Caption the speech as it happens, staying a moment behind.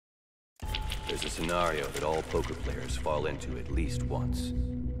There's a scenario that all poker players fall into at least once.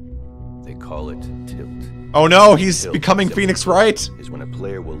 They call it tilt. Oh no, he's Tilt, becoming simply Phoenix put, Wright. is when a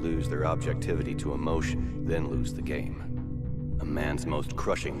player will lose their objectivity to emotion, then lose the game. A man's most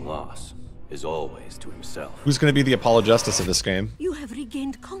crushing loss is always to himself. Who's gonna be the apologist of this game? You have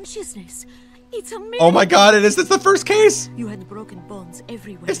regained consciousness. It's amazing. Oh my god, it is. It's the first case. You had broken bones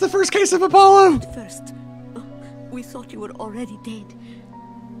everywhere. It's the first case of Apollo. At first, we thought you were already dead.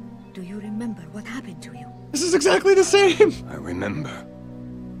 Do you remember what happened to you? This is exactly the same. I remember.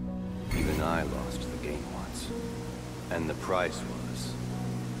 Even I lost the game once. And the price was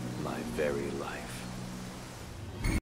my very life.